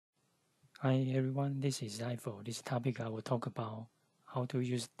Hi everyone, this is Zai. For this topic, I will talk about how to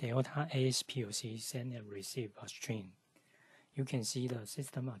use Delta ASCII PLC send and receive a string. You can see the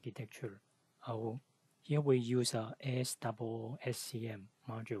system architecture. Here we use a ASCII SCM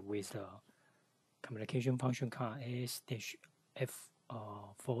module with a communication function called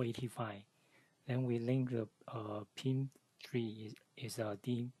AS-F485. Then we link the pin 3 is a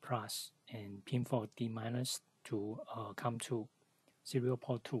D plus and pin 4 D minus to come to serial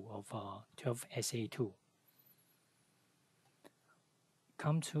port 2 of 12SA2.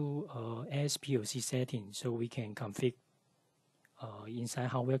 Come to ASPLC setting, so we can config inside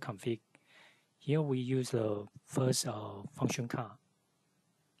hardware config. Here we use the first function card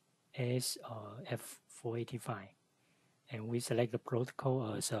AS-F485, and we select the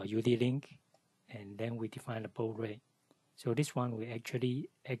protocol as UD-Link, and then we define the baud rate. So this one we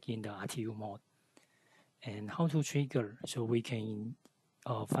actually act in the RTU mode. And how to trigger, so we can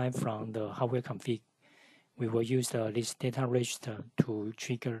find from the hardware config. We will use this data register to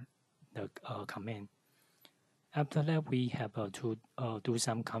trigger the command. After that, we have to do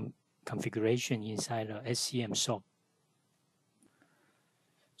some configuration inside the SCM shop.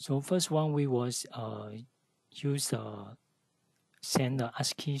 So first one, we was use send the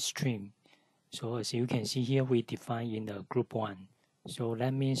ASCII string. So as you can see here, we define in the group 1. So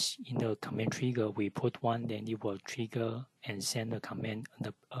that means in the command trigger, we put 1, then it will trigger and send the command,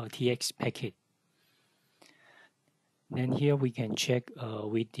 the TX packet. Then here we can check,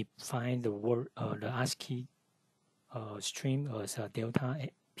 we define the word, the ASCII string as a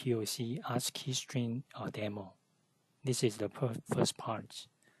Delta PLC ASCII string demo. This is the first part.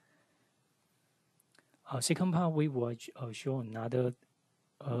 Second part, we will show another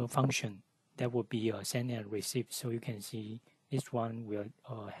function that would be send and receive. So you can see this one will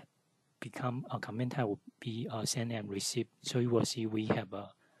become a command type will be send and receive. So you will see we have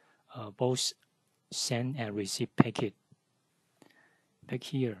both send and receive packet back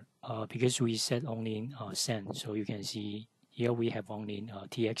here because we set only send. So you can see here we have only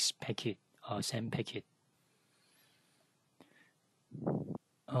TX packet, send packet.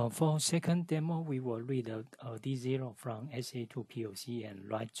 For second demo, we will read the D0 from SA2 PLC and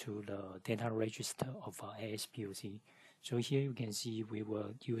write to the data register of ASPLC. So here you can see we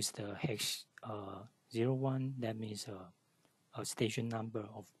will use the hex 01, that means a station number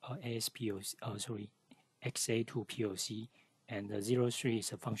of ASPLC, XA2 PLC, and the 03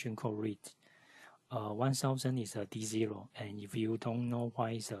 is a function called read. 1000 is a D0, and if you don't know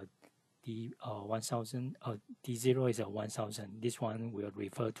why it's a D1000, D0 is a 1000. This one will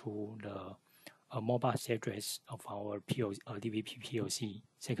refer to the mobile address of our DVP PLC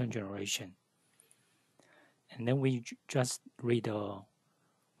second generation. And then we just read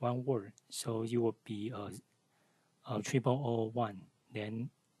one word, so it will be 0001. Then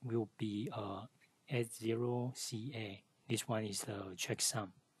will be S0CA. This one is the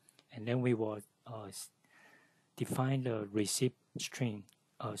checksum, and then we will define the receive string.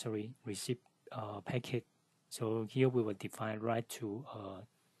 Receive packet. So here we will define write to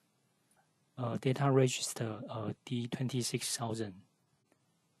data register D26000.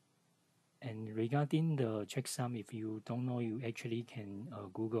 And regarding the checksum, if you don't know, you actually can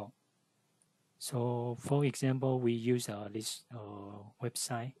Google. So for example, we use this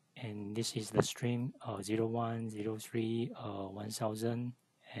website, and this is the string 01, 03, 1000,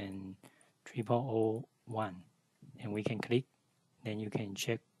 and 0001, and we can click. Then you can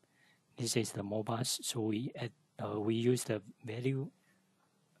check. This is the mobile, so we use the value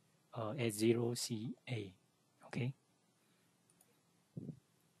at 0CA. Okay.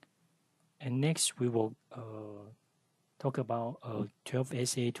 And next we will talk about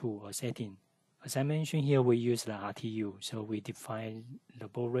 12SA2 setting. As I mentioned here, we use the RTU, so we define the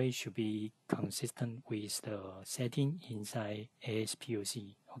baud rate should be consistent with the setting inside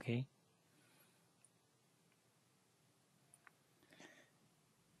ASPLC. Okay.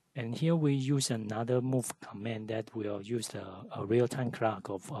 And here we use another move command that will use the real-time clock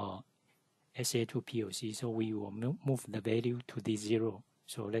of SA2 PLC. So we will move the value to D0.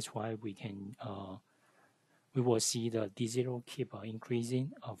 So that's why we can we will see the D0 keep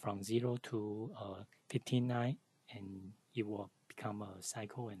increasing from 0 to 59, and it will become a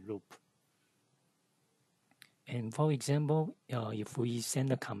cycle and loop. And for example, if we send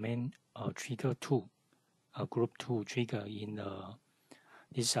the command trigger 2, group 2 trigger in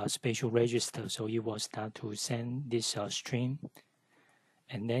this special register, so you will start to send this string,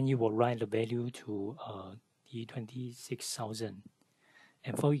 and then you will write the value to D26000.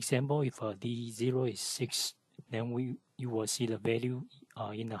 And for example, if D0 is 6, then you will see the value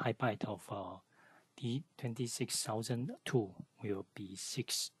in the high byte of D26002 will be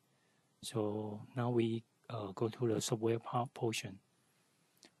 6. So now we go to the software portion.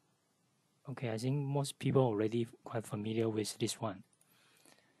 Okay, I think most people already quite familiar with this one.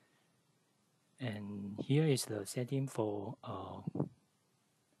 And here is the setting for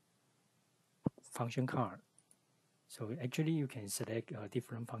function card. So actually you can select a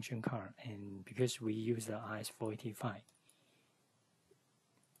different function card, and because we use the RS485,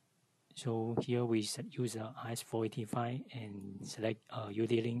 so here we use the RS485 and select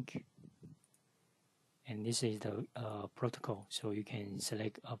UD-Link, and this is the protocol, so you can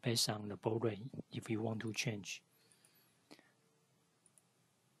select based on the baud rate if you want to change.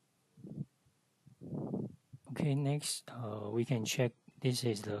 Okay, next we can check, this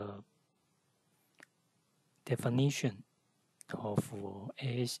is the definition of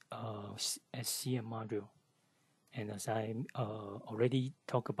SCM module. And as I already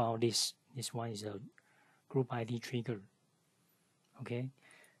talked about this one is a group ID trigger. Okay,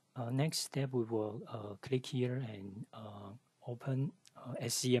 next step we will click here and open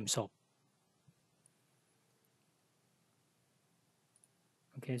SCM SOP.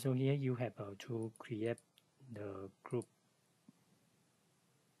 Okay, so here you have to create the group.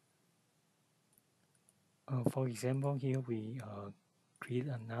 For example, here we create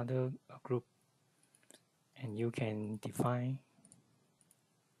another group, and you can define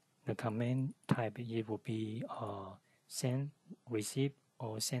the command type. It will be send, receive,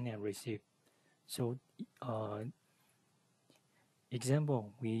 or send and receive. So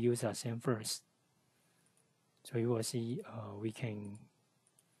example, we use a send first. So you will see we can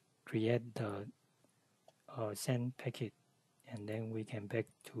create the send packet, and then we can back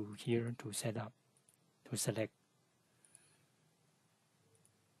to here to set up, to select.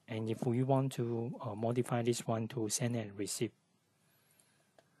 And if we want to modify this one to send and receive,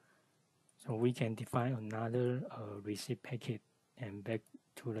 so we can define another receive packet and back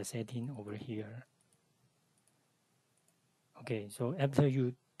to the setting over here. Okay, so after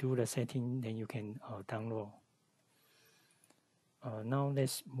you do the setting, then you can download. Now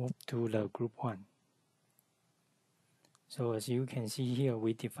let's move to the group 1. So as you can see here,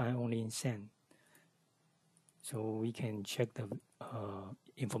 we define only send. So we can check the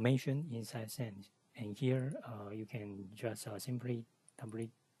information inside send. And here you can just simply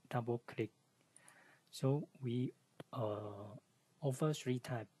double click. So we offer 3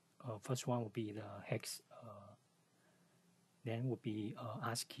 types. First one will be the hex, then will be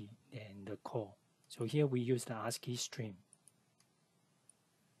ASCII, and the call. So here we use the ASCII string.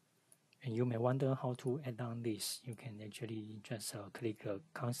 And you may wonder how to add on this. You can actually just click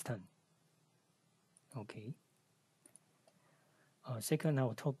constant. Okay. Second, I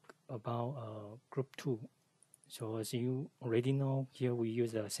will talk about group 2. So as you already know, here we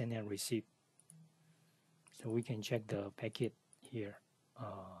use the send and receive. So we can check the packet here.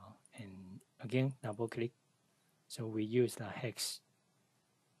 And again, double click. So we use the hex.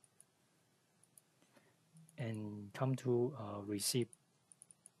 And come to receive.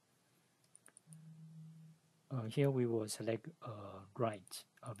 Here we will select write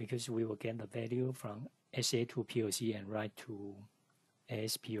because we will get the value from SA to PLC and write to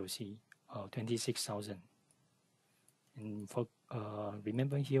ASPLC 26,000. And for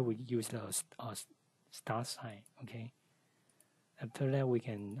remember here we use the star sign. Okay. After that we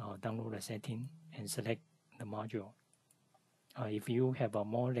can download the setting and select the module. If you have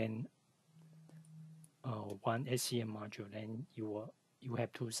more than one SCM module, then you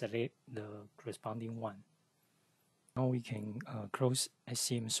have to select the corresponding one. Now we can close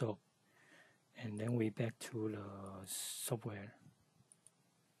SCM SOP, and then we back to the software.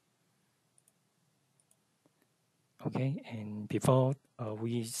 Okay, and before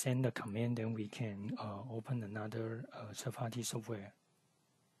we send the command, then we can open another third-party software.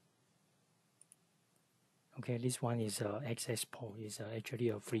 Okay, this one is XXPort. It's actually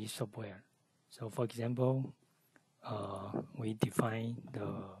a free software. So for example, we define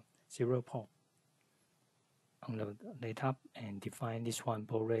the 0 port on the laptop and define this one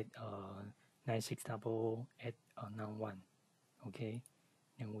baud rate 968891. Okay,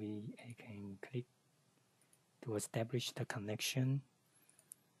 and we can click to establish the connection.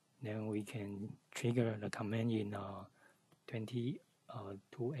 Then we can trigger the command in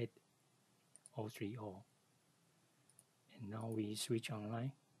 28030. And now we switch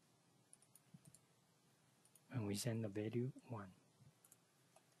online and we send the value 1.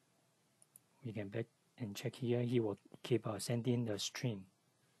 We can back and check here. He will keep sending the string.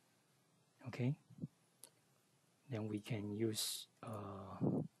 Okay. Then we can use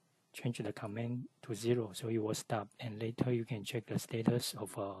change the command to 0, so it will stop. And later you can check the status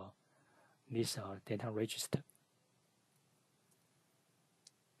of this data register.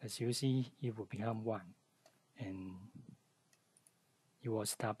 As you see, it will become 1, and it will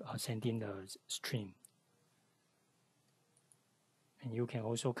stop sending the stream. And you can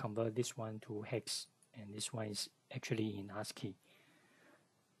also convert this one to hex, and this one is actually in ASCII.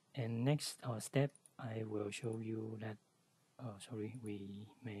 And next step, I will show you that, we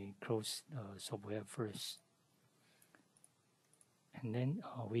may close the software first. And then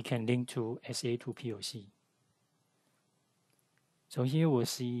we can link to SA2 PLC. So here we'll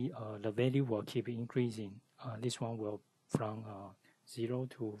see the value will keep increasing. This one will from 0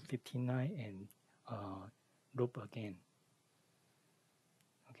 to 59 and loop again.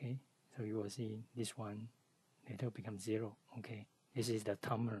 Okay, so you will see this one later becomes 0. Okay, this is the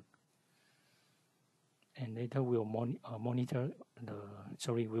timer. And later we'll monitor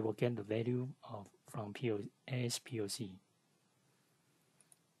the, we will get the value from ASCII PLC.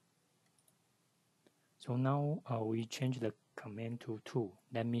 So now we change the command to 2.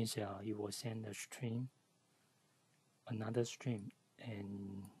 That means it will send a stream, another stream,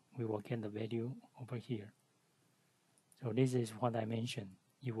 and we will get the value over here. So this is what I mentioned.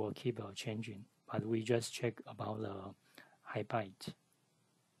 It will keep changing, but we just check about the high byte.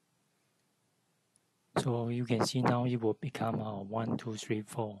 So you can see now it will become 1, 2, 3,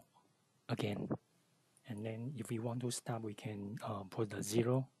 4 again. And then if we want to stop, we can put the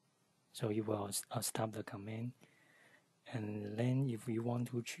 0. So it will stop the command. And then if we want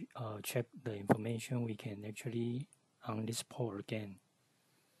to check the information, we can actually on this port again.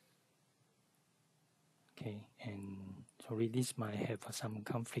 Okay, and sorry, this might have some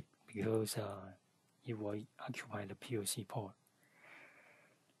conflict because it will occupy the PLC port.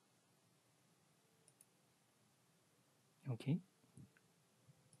 Okay.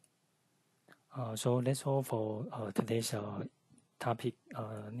 So that's all for today's topic.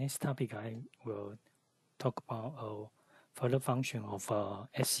 Next topic, I will talk about further function of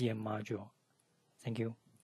SCM module. Thank you.